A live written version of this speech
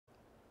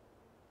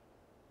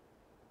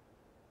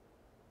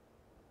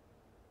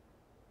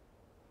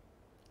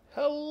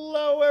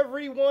Hello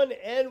everyone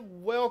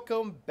and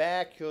welcome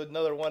back to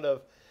another one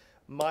of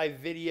my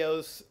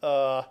videos.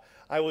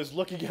 I was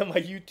looking at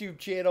my YouTube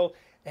channel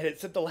and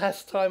it said the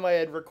last time I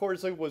had recorded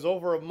something was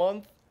over a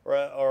month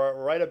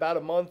or right about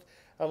a month.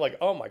 I'm like,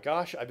 oh my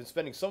gosh, I've been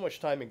spending so much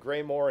time in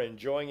Greymoor and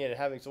enjoying it and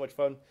having so much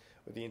fun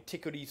with the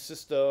antiquities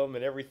system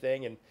and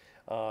everything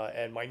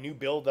and my new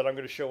build that I'm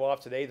going to show off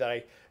today that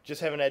I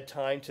just haven't had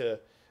time to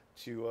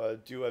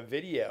do a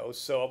video.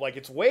 So I'm like,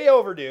 it's way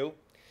overdue.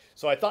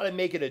 So I thought I'd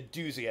make it a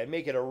doozy. I'd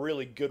make it a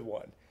really good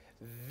one.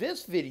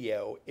 This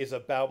video is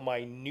about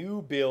my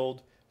new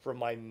build for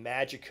my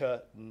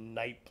Magicka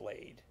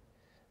Nightblade.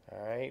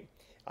 Alright?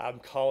 I'm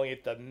calling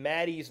it the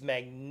Maty's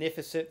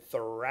Magnificent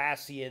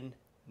Thrassian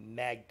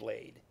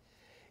MagBlade.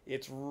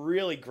 It's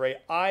really great.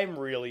 I'm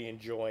really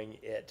enjoying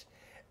it.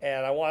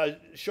 And I want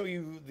to show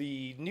you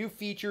the new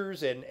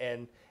features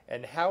and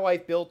how I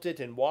built it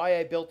and why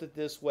I built it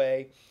this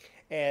way.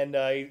 And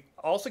I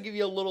also give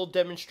you a little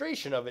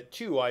demonstration of it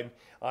too. I'm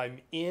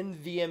in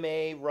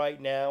VMA right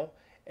now,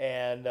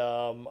 and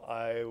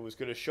I was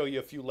going to show you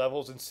a few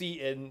levels and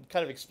see and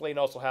kind of explain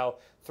also how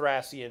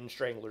Thrassian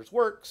Stranglers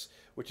works,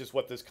 which is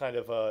what this kind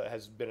of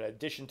has been an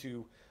addition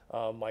to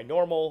my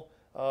normal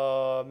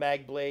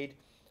MagBlade.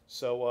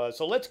 So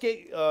let's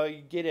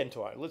get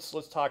into it.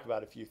 Let's talk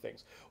about a few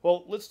things.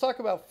 Well, let's talk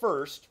about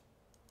first.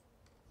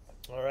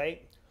 All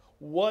right,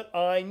 what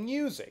I'm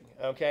using.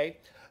 Okay.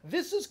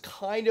 This is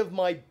kind of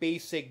my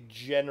basic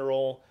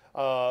general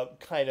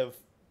kind of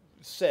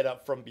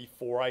setup from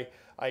before. I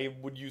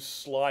would use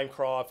Slime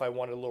Craw if I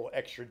wanted a little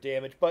extra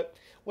damage, but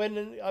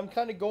when I'm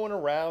kind of going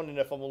around and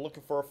if I'm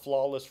looking for a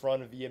flawless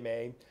run of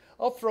VMA,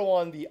 I'll throw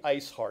on the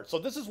Ice Heart. So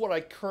this is what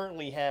I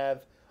currently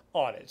have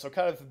on it. So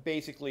kind of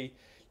basically,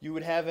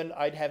 I'd have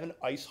an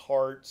Ice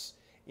Hearts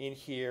in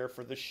here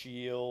for the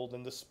shield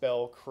and the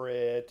spell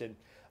crit, and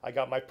I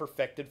got my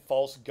Perfected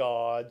False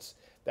Gods.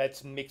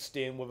 That's mixed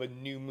in with a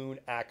New Moon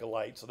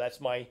Acolyte. So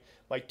that's my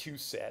two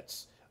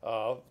sets.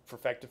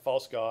 Perfected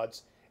False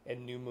Gods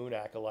and New Moon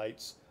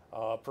Acolytes.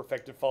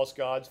 Perfected False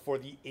Gods for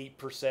the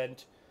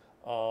 8%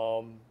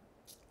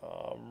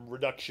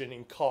 reduction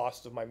in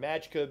cost of my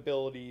Magicka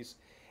abilities.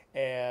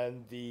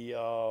 And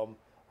the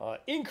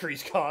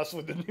increased cost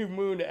with the New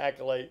Moon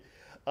Acolyte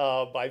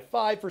by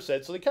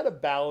 5%. So they kind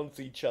of balance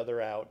each other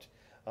out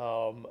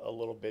a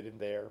little bit in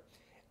there.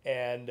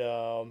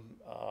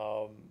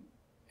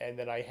 And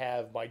then I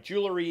have my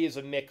jewelry is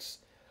a mix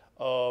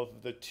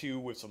of the two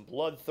with some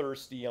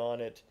bloodthirsty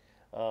on it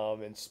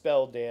and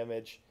spell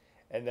damage.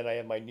 And then I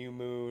have my new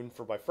moon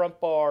for my front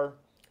bar.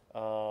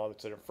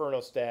 It's an Inferno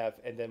staff.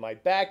 And then my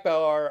back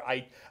bar,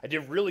 I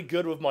did really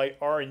good with my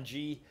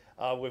RNG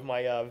with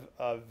my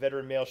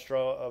veteran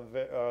maelstrom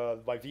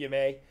my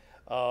VMA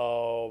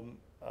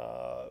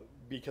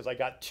because I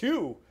got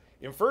two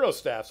Inferno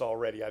staffs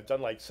already. I've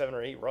done like 7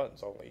 or 8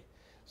 runs only.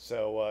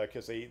 So,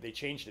 because they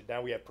changed it.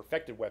 Now we have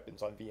perfected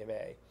weapons on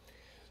VMA.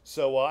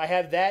 So I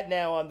have that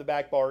now on the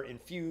back bar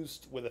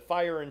infused with a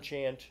fire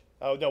enchant.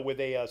 Oh, no,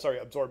 with a,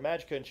 absorb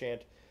Magicka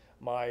enchant.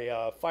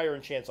 My fire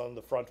enchant's on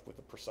the front with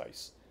the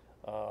precise.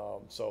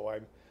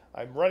 So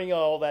I'm running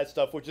all that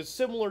stuff, which is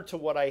similar to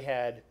what I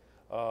had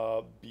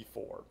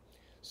before.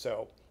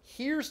 So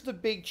here's the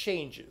big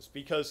changes,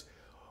 because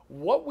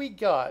what we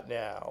got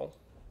now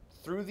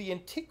through the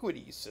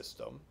antiquities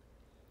system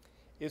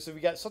is that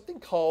we got something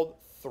called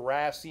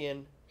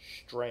Thrassian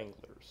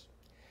Stranglers.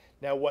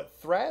 Now,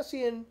 what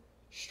Thrassian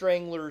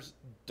Stranglers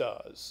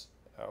does,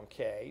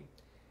 okay,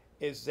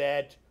 is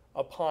that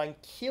upon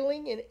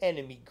killing an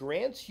enemy,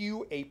 grants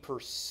you a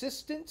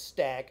persistent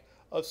stack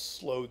of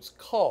Slode's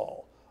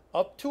Call,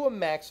 up to a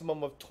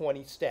maximum of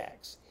 20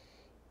 stacks.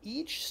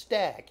 Each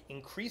stack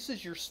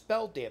increases your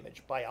spell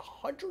damage by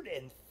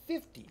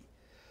 150,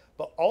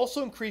 but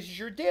also increases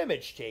your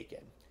damage taken,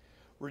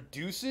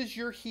 reduces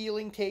your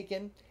healing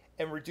taken,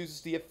 and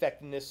reduces the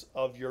effectiveness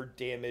of your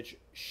damage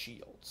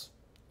shields.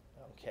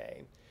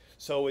 Okay,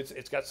 so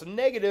it's got some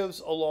negatives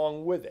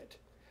along with it.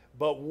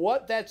 But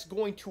what that's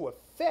going to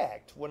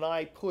affect when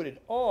I put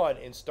it on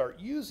and start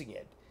using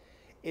it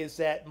is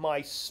that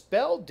my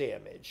spell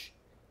damage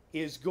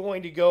is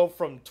going to go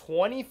from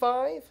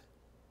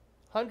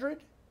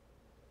 2,500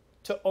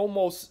 to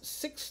almost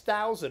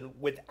 6,000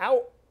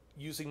 without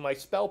using my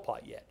spell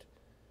pot yet.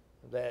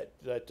 That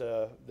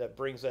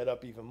brings that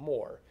up even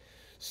more.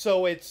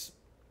 So it's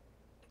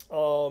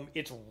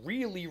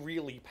really,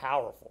 really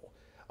powerful.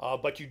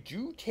 But you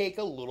do take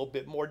a little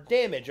bit more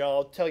damage.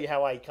 I'll tell you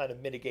how I kind of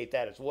mitigate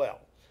that as well.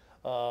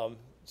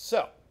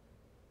 So,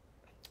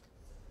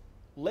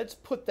 let's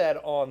put that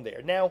on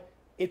there. Now,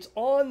 it's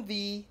on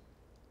the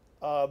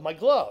my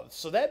gloves.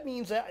 So that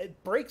means that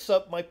it breaks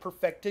up my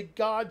Perfected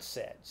God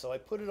set. So I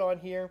put it on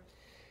here.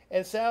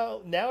 And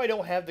so now I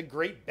don't have the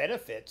great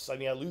benefits. I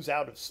mean, I lose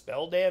out of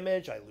spell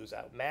damage. I lose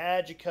out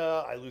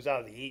Magicka. I lose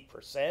out of the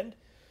 8%.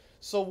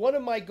 So what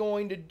am I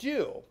going to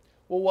do?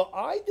 Well, what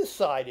I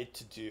decided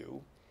to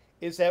do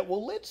is that,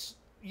 well,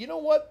 you know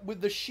what? With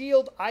the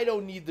shield, I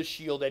don't need the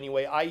shield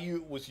anyway. I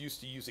was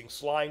used to using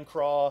Slime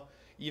Craw,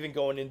 even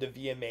going into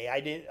VMA.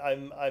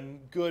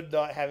 I'm good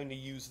not having to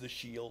use the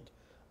shield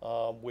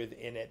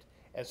within it.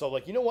 And so I'm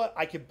like, you know what?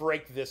 I could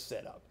break this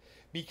setup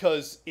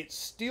because it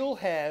still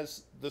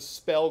has the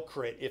spell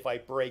crit if I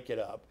break it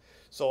up.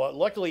 So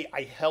luckily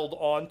I held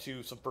on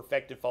to some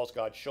Perfected False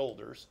God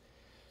Shoulders.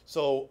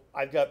 So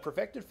I've got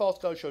Perfected False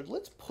God Shoulders.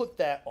 Let's put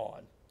that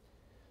on.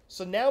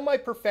 So now my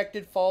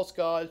Perfected False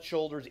God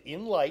Shoulders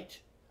in light,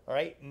 all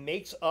right,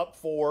 makes up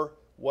for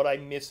what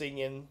I'm missing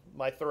in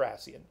my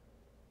Thrassian.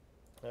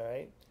 All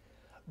right.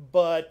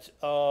 But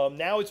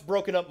now it's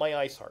broken up my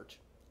Ice Heart.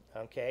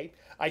 Okay.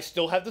 I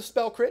still have the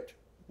spell crit,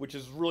 which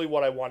is really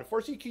what I wanted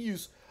for. So you can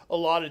use a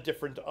lot of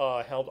different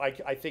helms.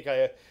 I think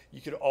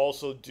you could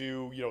also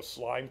do,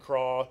 Slime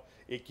Craw.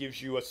 It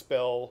gives you a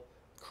spell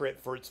crit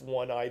for its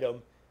one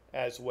item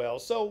as well.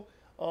 So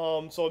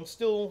so I'm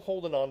still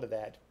holding on to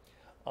that.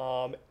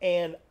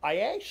 And I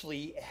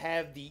actually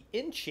have the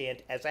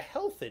enchant as a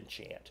health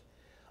enchant.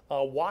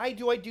 Why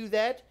do I do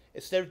that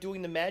instead of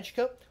doing the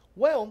Magicka?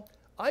 Well,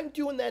 I'm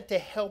doing that to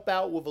help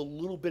out with a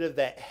little bit of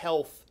that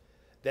health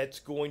that's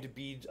going to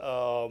be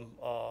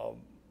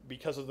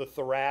because of the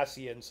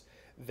Thrassians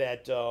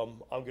that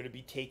I'm going to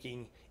be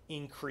taking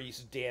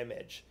increased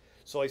damage.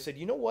 So I said,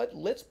 you know what?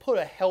 Let's put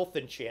a health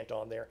enchant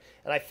on there.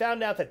 And I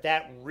found out that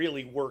that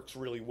really works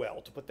really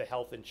well to put the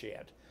health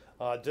enchant.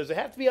 Does it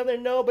have to be on there?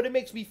 No, but it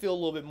makes me feel a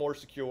little bit more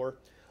secure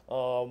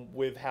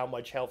with how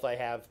much health I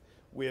have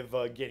with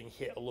getting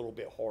hit a little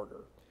bit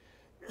harder.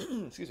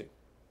 Excuse me.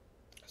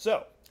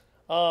 So,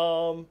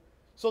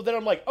 so then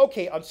I'm like,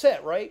 okay, I'm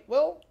set, right?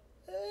 Well,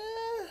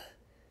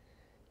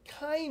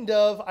 kind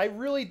of. I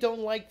really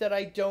don't like that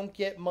I don't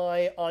get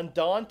my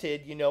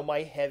Undaunted,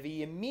 my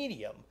heavy and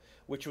medium,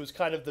 which was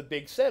kind of the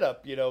big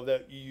setup,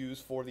 that you use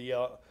for the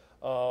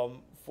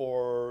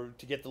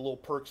to get the little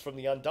perks from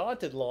the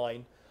Undaunted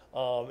line.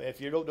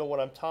 If you don't know what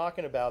I'm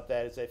talking about,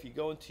 that is that if you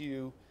go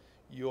into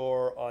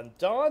your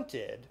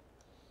Undaunted,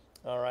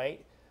 all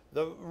right,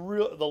 the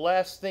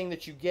last thing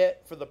that you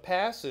get for the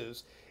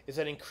passives is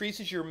that it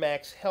increases your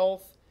max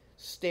health,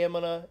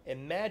 stamina,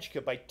 and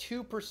magicka by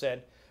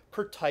 2%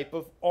 per type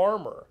of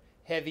armor,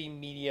 heavy,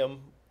 medium,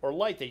 or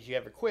light that you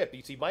have equipped.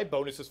 You see, my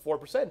bonus is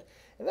 4%,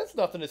 and that's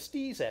nothing to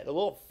sneeze at. A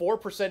little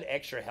 4%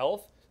 extra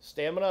health,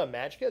 stamina, and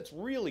magicka, it's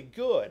really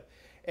good.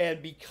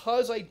 And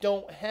because I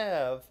don't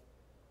have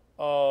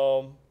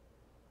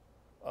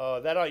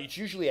it's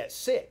usually at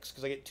 6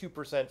 because I get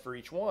 2% for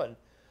each one.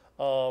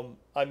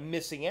 I'm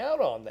missing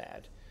out on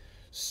that.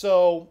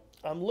 So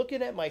I'm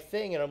looking at my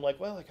thing and I'm like,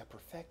 well, I got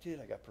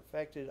perfected, I got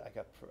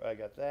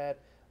that,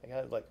 I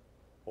got like,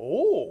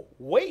 oh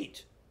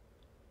wait,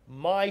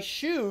 my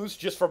shoes,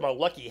 just from a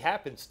lucky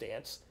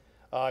happenstance,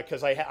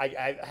 because I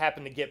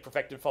happened to get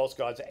Perfected False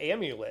God's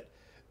amulet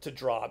to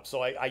drop,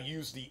 so I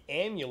used the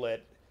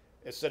amulet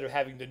instead of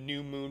having the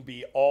new moon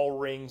be all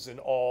rings and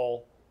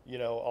all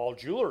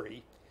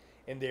jewelry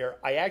in there.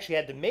 I actually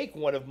had to make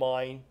one of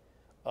mine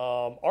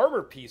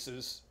armor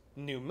pieces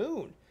new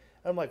moon.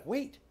 And I'm like,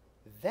 wait,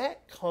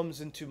 that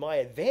comes into my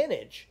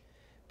advantage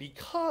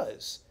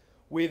because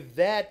with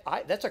that,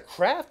 that's a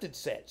crafted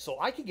set. So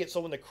I could get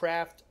someone to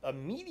craft a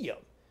medium.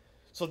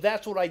 So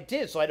that's what I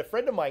did. So I had a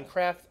friend of mine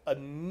craft a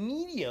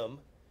medium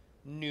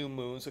new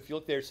moon. So if you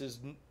look there, it says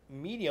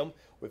medium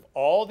with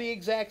all the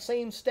exact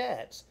same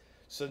stats.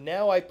 So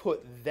now I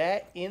put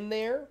that in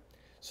there.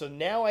 So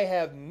now I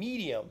have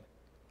medium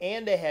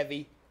and a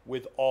heavy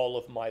with all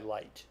of my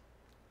light.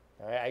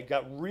 All right, I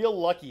got real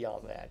lucky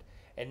on that.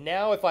 And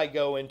now if I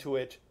go into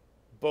it,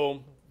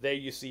 boom, there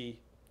you see.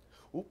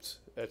 Oops,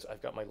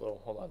 I've got my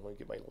little, hold on, let me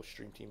get my little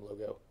Stream Team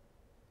logo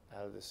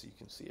out of this so you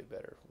can see it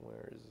better.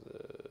 Where is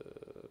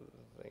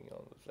the thing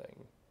on the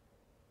thing?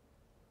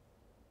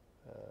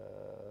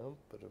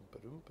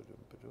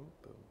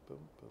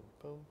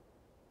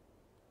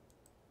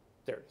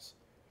 There it is,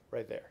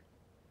 right there.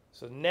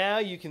 So now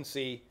you can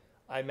see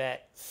I'm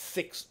at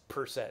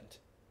 6%.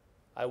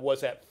 I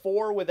was at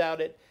 4 without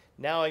it.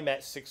 Now I'm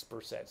at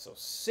 6%. So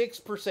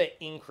 6%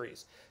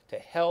 increase to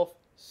health,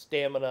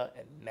 stamina,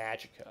 and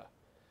magicka.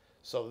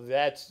 So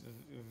that's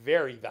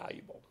very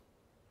valuable.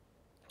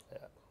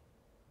 Yeah.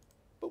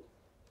 Boom.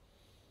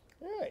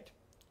 All right.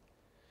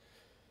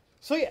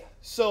 So yeah.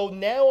 So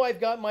now I've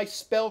got my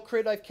spell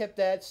crit. I've kept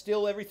that.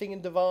 Still everything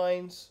in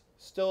divines.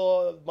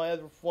 Still my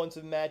other ones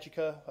in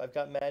magicka. I've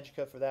got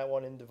magicka for that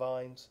one in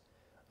divines.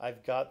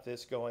 I've got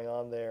this going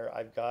on there.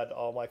 I've got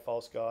all my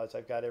false gods.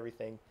 I've got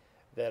everything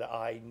that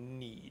I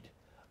need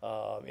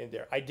in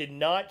there. I did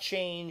not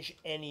change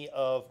any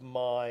of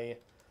my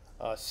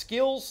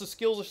skills. The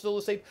skills are still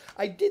the same.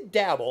 I did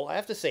dabble, I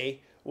have to say,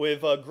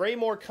 with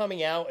Greymoor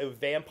coming out, with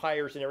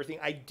vampires and everything.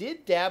 I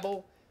did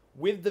dabble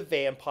with the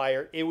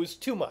vampire. It was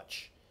too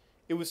much.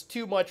 It was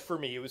too much for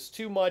me. It was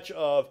too much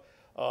of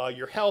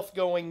your health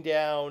going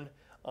down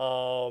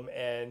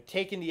and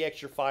taking the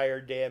extra fire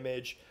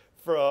damage.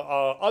 For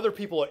other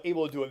people are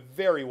able to do it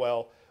very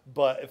well,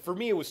 but for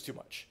me it was too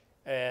much.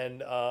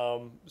 And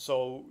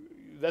so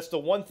that's the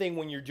one thing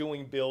when you're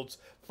doing builds,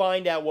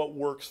 find out what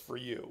works for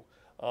you.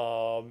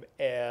 Because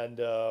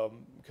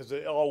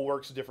it all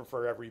works different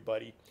for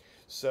everybody.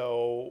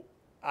 So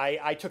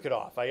I took it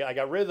off. I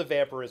got rid of the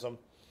vampirism,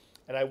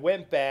 and I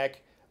went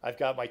back I've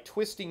got my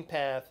Twisting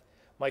Path,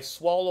 my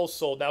Swallow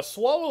Soul. Now,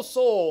 Swallow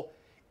Soul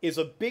is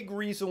a big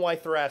reason why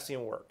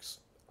Thrassian works.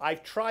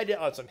 I've tried it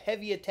on some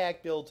heavy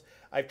attack builds.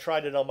 I've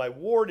tried it on my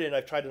Warden.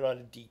 I've tried it on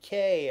a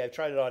DK. I've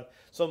tried it on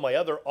some of my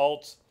other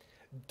alts.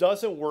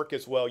 Doesn't work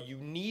as well. You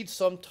need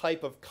some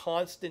type of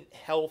constant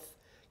health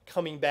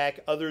coming back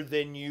other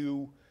than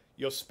you're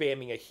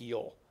spamming a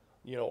heal,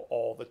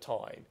 all the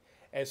time.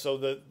 And so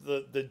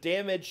the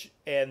damage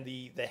and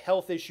the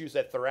health issues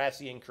that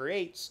Thrassian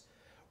creates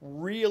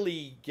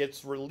really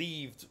gets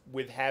relieved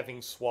with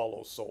having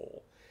Swallow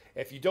Soul.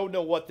 If you don't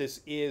know what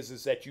this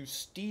is that you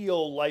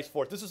steal Life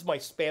Force. This is my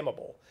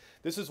spammable.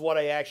 This is what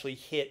I actually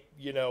hit,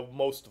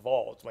 most of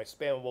all. It's my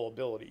spammable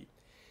ability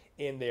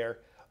in there.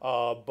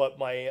 But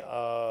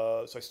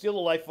so I steal the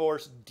Life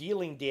Force,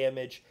 dealing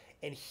damage,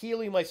 and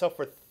healing myself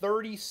for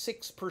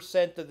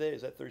 36% of the,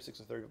 is that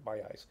 36 or 30 my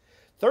eyes?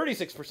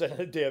 36% of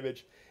the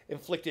damage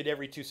inflicted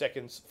every 2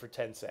 seconds for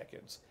 10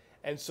 seconds.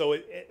 And so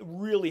it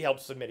really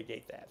helps to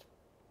mitigate that.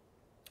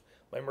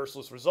 My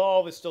Merciless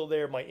Resolve is still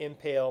there, my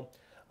Impale.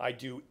 I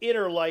do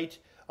Inner Light.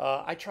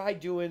 I tried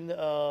doing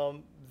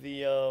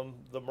the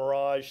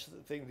Mirage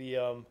thing,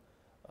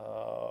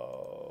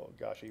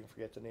 gosh, I even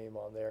forget the name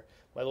on there.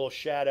 My little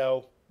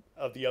shadow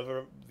of the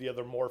other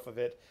morph of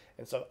it,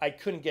 and so I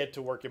couldn't get it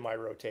to work in my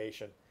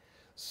rotation.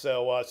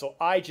 So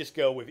I just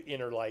go with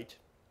Inner Light,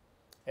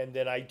 and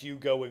then I do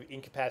go with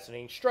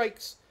Incapacitating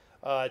Strikes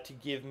to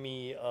give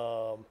me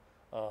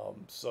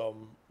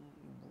some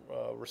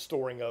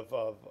restoring of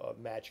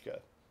Magicka,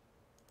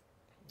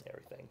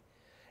 everything.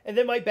 And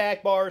then my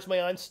back bars,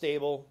 my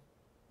Unstable,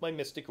 my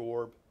Mystic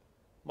Orb,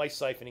 my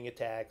Siphoning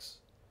Attacks,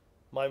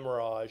 my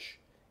Mirage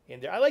in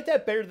there. I like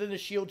that better than the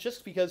Shield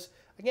just because,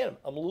 again,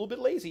 I'm a little bit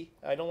lazy.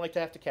 I don't like to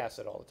have to cast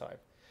it all the time.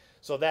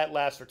 So that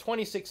lasts for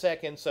 26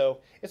 seconds. So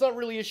it's not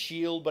really a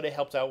shield, but it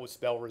helps out with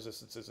spell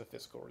resistances and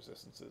physical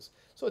resistances.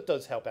 So it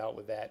does help out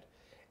with that.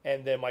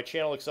 And then my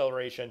Channel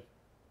Acceleration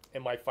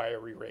and my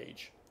Fiery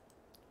Rage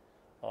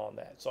on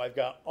that. So I've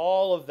got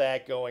all of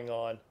that going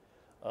on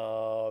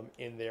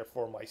in there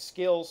for my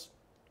skills.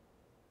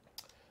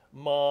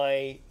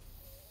 My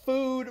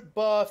food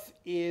buff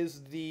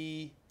is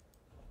the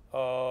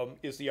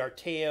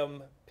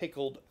Artaeum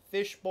Pickled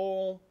Fish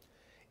Bowl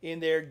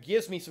in there.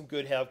 Gives me some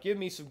good health. Give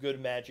me some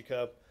good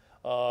Magicka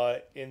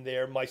in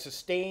there. My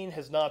sustain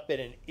has not been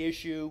an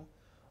issue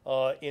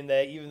in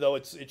that, even though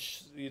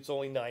it's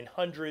only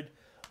 900.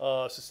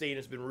 Sustain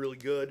has been really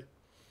good.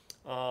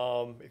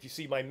 If you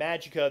see my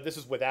Magicka, this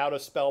is without a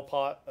spell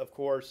pot, of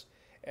course,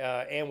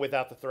 and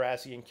without the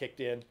Thrassian kicked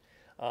in.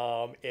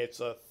 It's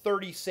a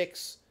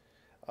 36,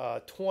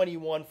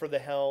 21 for the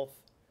health,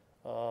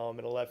 and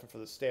 11 for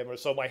the stamina.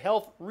 So my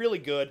health, really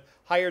good,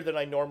 higher than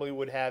I normally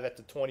would have at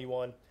the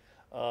 21.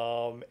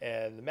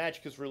 And the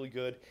Magicka is really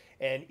good.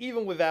 And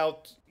even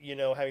without,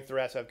 having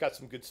Thrassian, I've got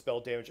some good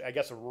spell damage. I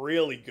got some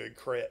really good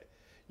crit.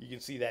 You can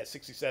see that,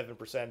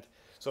 67%.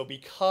 So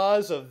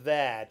because of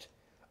that,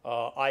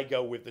 I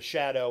go with the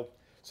Shadow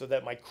so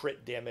that my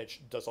crit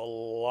damage does a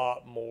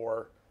lot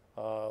more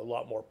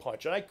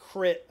punch. And I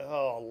crit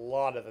a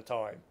lot of the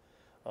time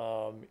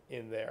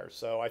in there.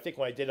 So I think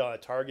when I did it on a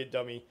target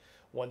dummy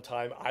one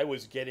time, I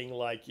was getting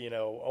like,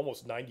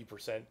 almost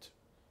 90%,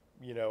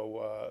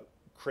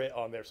 crit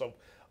on there. So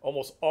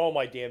almost all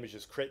my damage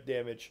is crit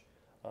damage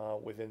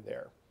within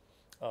there.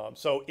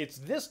 So it's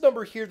this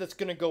number here that's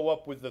going to go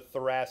up with the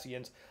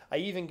Thrassians. I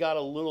even got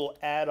a little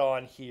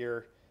add-on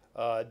here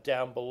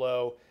down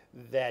below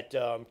that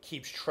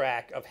keeps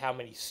track of how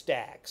many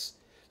stacks.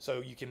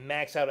 So you can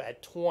max out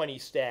at 20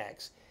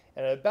 stacks.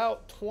 And at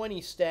about 20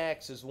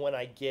 stacks is when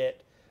I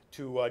get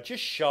to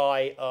just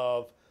shy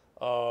of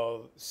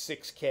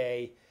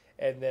 6K.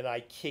 And then I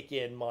kick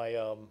in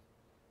my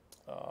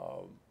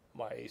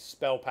my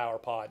spell power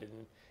pod,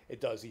 and it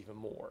does even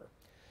more.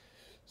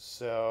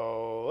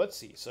 So let's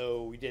see.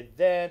 So we did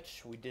that.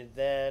 We did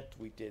that.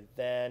 We did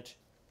that.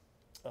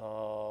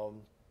 My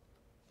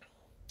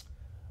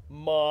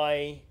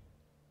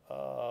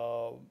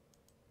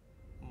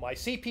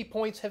CP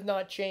points have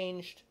not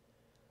changed.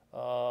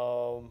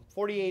 48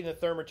 in the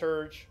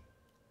Thaumaturge,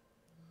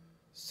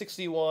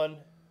 61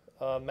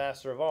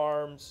 Master of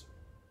Arms,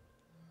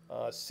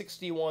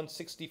 61,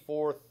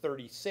 64,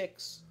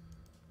 36.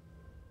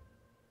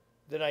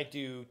 Then I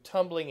do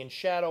Tumbling and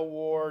Shadow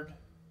Ward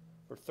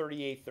for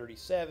 38,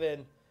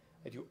 37.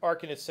 I do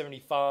Arcanist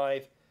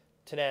 75,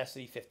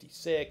 Tenacity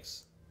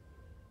 56.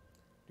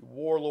 Do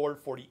Warlord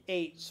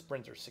 48,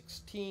 Sprinter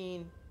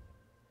 16.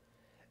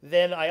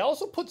 Then I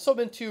also put some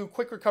into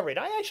Quick Recovery. And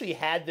I actually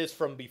had this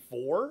from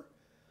before.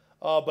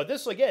 But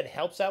this, again,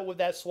 helps out with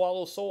that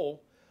Swallow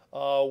Soul,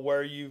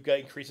 where you've got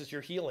increases your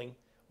healing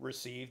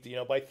received,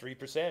 by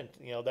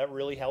 3%. That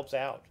really helps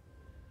out.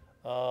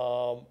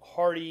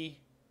 Hardy,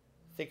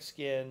 Thick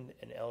Skin,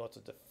 and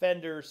Elemental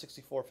Defender,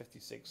 64,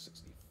 56,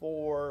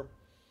 64.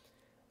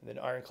 And then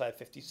Ironclad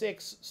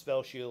 56,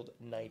 Spell Shield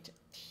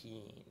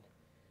 19.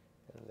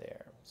 And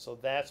there. So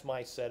that's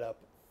my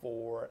setup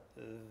for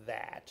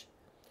that.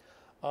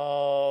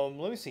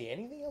 Let me see.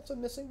 Anything else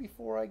I'm missing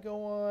before I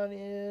go on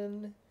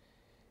in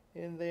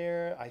in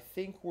there. I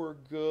think we're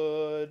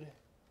good.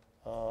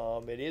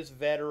 It is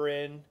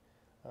veteran,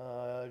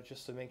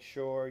 just to make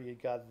sure you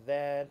got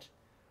that.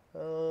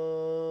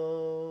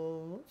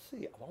 Let's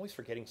see. I'm always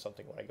forgetting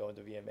something when I go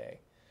into VMA.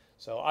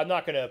 So I'm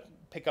not going to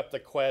pick up the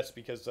quest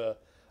because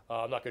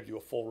I'm not going to do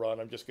a full run.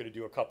 I'm just going to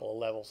do a couple of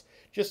levels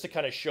just to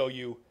kind of show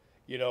you,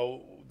 you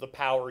know, the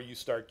power you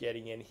start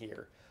getting in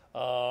here.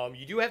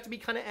 You do have to be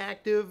kind of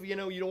active. You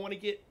know, you don't want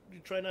to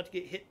try not to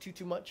get hit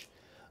too much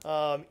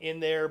in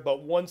there.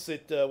 But once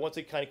it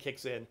kind of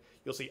kicks in,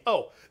 you'll see.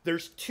 Oh,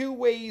 there's two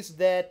ways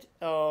that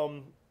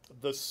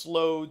the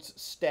Slode's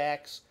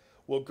stacks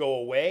will go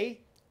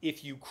away.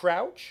 If you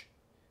crouch,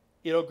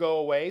 it'll go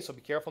away. So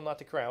be careful not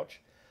to crouch.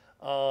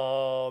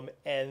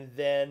 And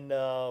then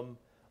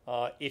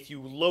if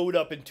you load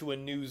up into a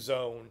new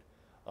zone,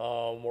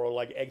 or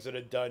like exit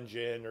a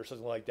dungeon or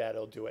something like that,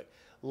 it'll do it.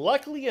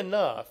 Luckily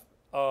enough,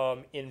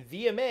 in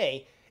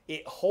VMA,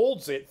 it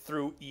holds it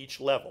through each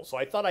level. So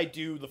I thought I'd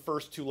do the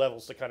first two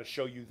levels to kind of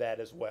show you that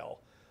as well,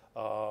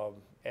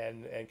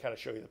 and kind of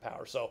show you the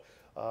power. So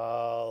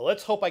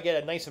let's hope I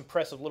get a nice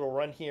impressive little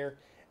run here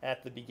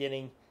at the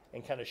beginning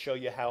and kind of show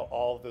you how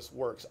all of this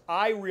works.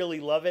 I really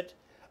love it.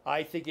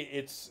 I think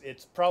it's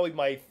probably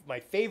my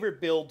favorite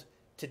build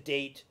to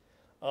date.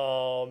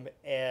 And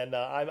like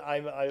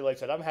I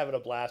said, I'm having a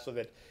blast with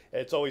it.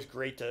 It's always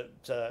great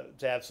to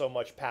have so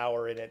much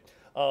power in it.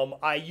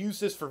 I use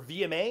this for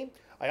VMA.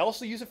 I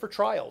also use it for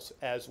Trials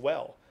as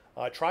well.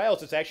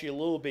 Trials is actually a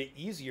little bit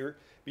easier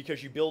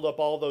because you build up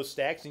all those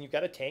stacks and you've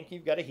got a tank, and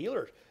you've got a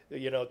healer,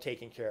 you know,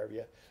 taking care of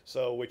you.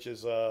 So, which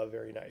is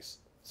very nice.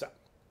 So,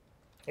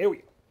 here we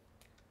go.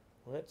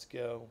 Let's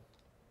go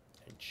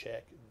and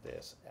check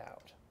this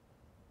out.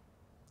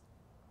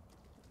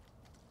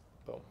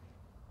 Boom.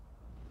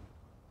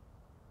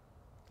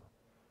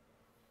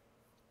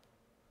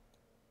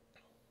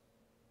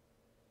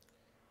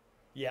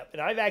 Yeah,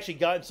 and I've actually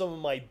gotten some of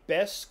my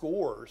best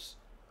scores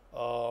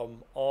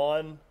on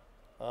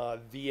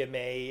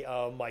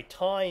VMA. My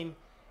time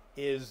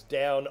is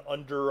down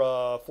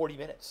under 40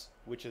 minutes,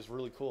 which is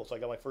really cool. So I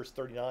got my first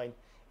 39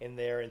 in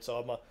there, and so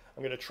I'm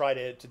going to try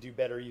to do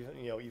better,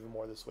 even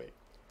more this week.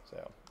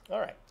 So, all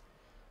right.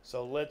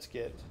 So let's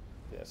get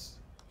this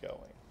going.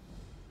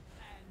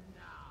 And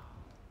now,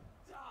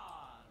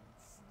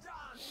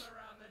 dance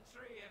around the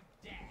tree of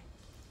death.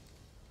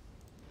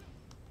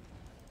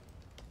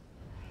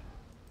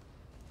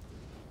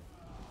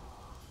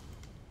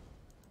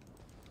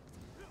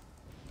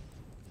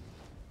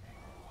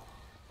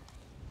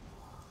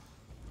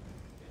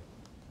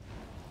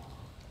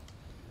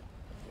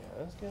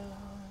 This guy,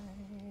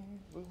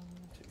 boom,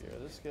 take care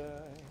of this guy,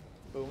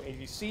 boom. And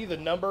if you see the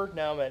number,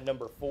 now I'm at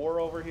number 4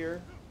 over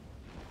here.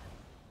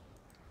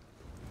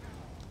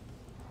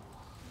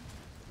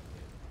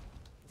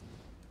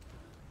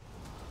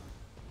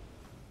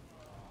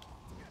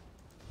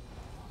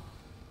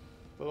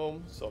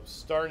 Boom, so I'm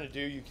starting to do,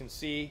 you can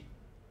see,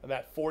 I'm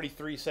at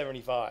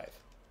 4375.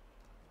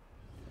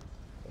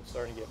 I'm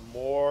starting to get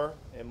more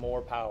and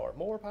more power.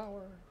 More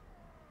power.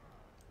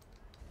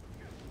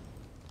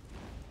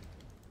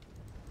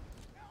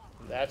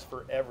 That's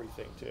for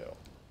everything too.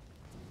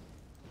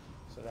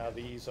 So now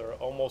these are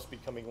almost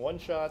becoming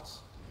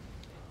one-shots.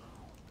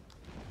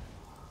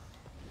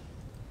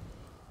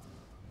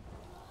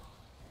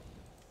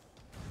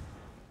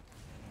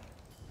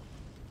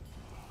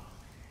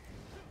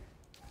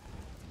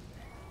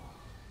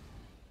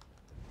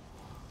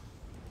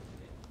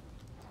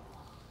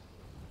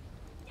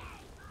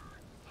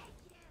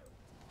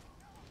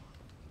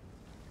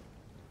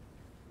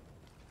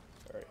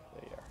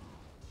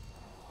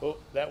 Oh,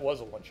 that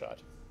was a one-shot.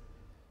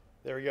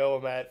 There we go.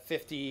 I'm at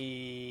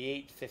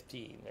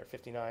 58-15, or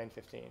 59-15.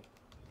 This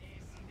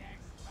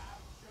next bout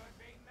should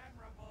be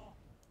memorable.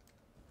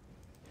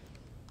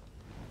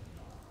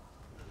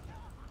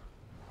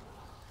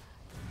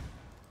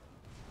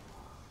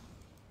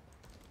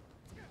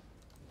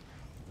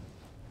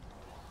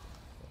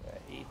 I'm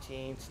at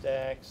 18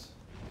 stacks.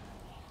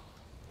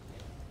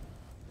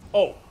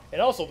 Oh,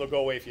 and also they'll go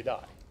away if you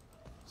die.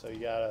 So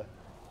you gotta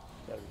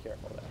be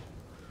careful of that.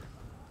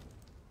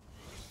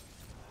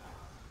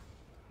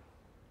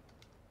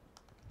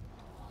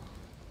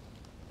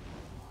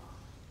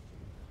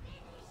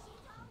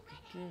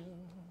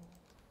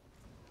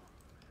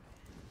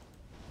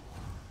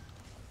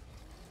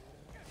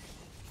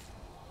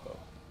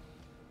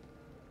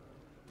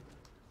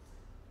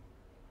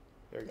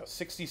 There we go,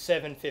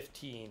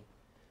 67-15.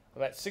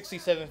 I'm at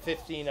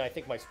 67-15. I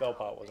think my spell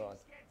pot was on.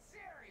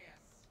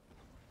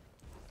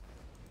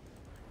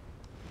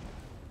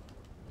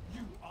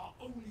 You are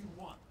only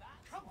one.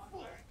 Come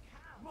forth,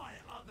 my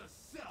other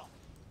self.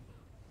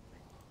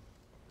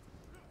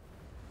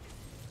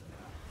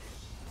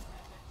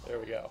 There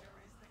we go.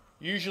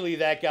 Usually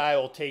that guy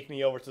will take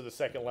me over to the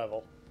second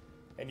level.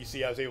 And you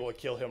see I was able to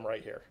kill him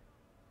right here.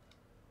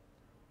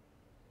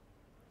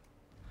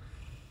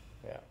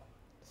 Yeah.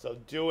 So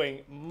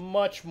doing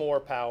much more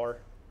power.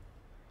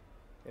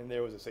 And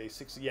there was a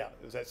 60, yeah,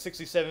 it was at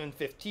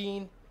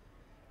 67-15.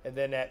 And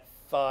then at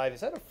 5,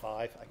 is that a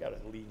 5? I got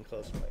it leaning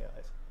close to my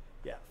eyes.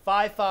 Yeah,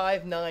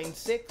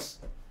 5596.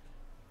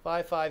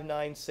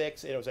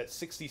 5596, and it was at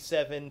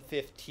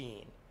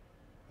 6715.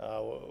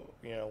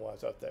 You know, while I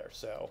was up there.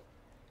 So,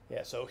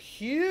 yeah, so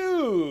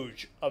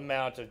huge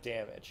amount of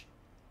damage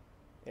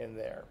in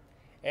there.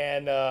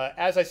 And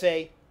as I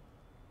say,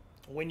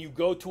 when you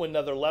go to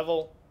another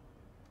level,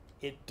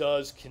 it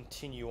does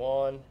continue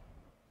on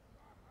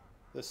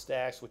the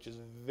stacks, which is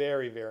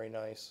very, very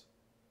nice.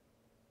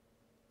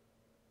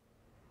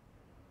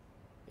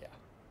 Yeah.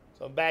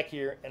 So I'm back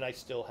here, and I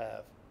still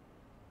have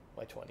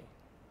my 20.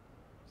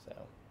 So,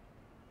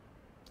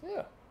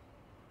 yeah.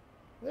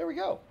 There we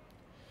go.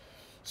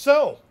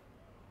 So,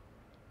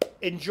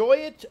 enjoy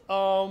it.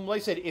 Like I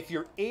said, if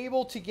you're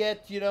able to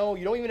get, you know,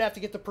 you don't even have to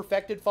get the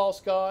perfected false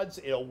gods.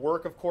 It'll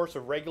work, of course,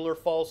 with regular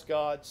false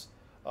gods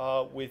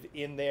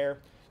within there.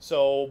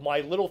 So my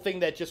little thing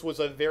that just was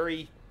a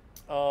very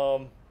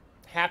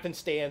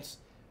happenstance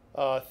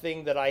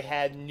thing that I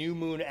had New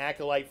Moon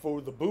Acolyte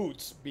for the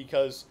boots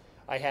because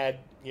I had,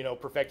 you know,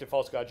 perfected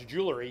false gods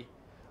jewelry,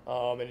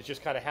 and it's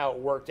just kind of how it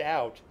worked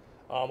out.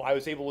 I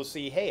was able to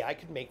see, hey, I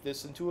could make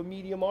this into a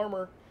medium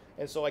armor,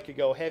 and so I could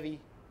go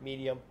heavy,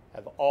 medium,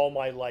 have all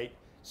my light,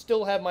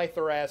 still have my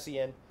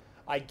Thrassian.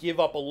 I give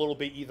up a little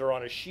bit either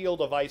on a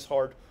shield of Ice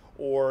Heart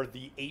or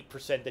the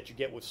 8% that you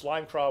get with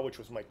Slime Craw, which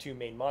was my two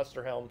main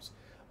monster helms.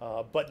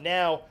 But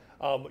now,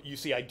 you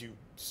see I do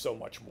so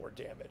much more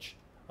damage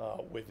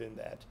within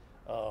that.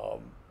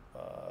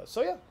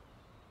 So yeah,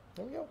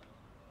 there we go.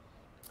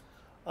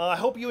 I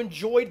hope you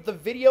enjoyed the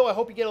video. I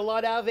hope you get a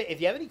lot out of it.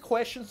 If you have any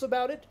questions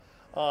about it,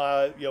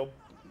 you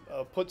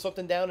know, put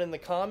something down in the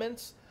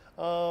comments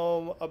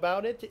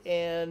about it,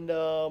 and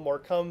or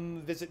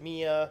come visit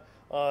me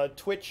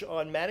Twitch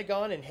on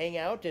Magicka and hang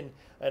out, and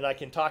I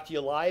can talk to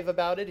you live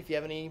about it if you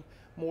have any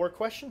more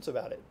questions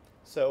about it.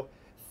 So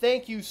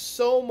thank you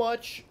so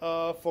much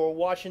for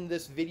watching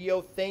this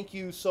video. Thank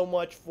you so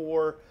much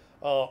for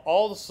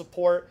all the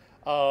support.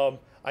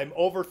 I'm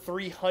over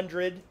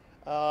 300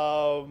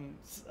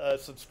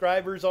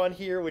 subscribers on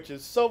here, which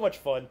is so much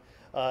fun.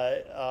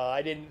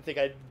 I didn't think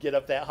I'd get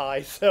up that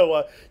high,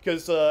 so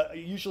because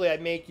usually I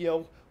make, you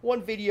know,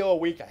 one video a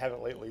week. I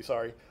haven't lately,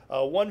 sorry.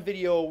 One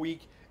video a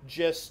week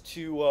just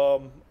to you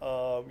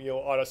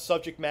know, on a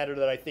subject matter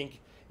that I think,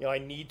 you know, I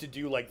need to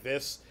do, like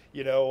this,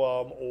 you know,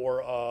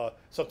 or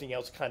something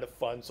else kind of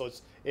fun. So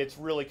it's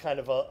really kind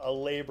of a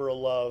labor of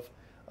love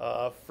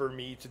for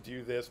me to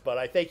do this. But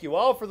I thank you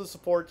all for the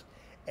support,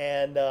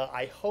 and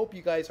I hope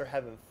you guys are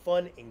having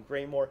fun in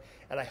Greymoor,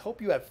 and I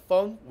hope you have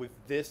fun with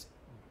this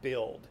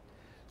build.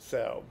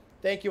 So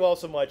thank you all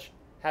so much.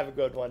 Have a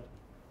good one.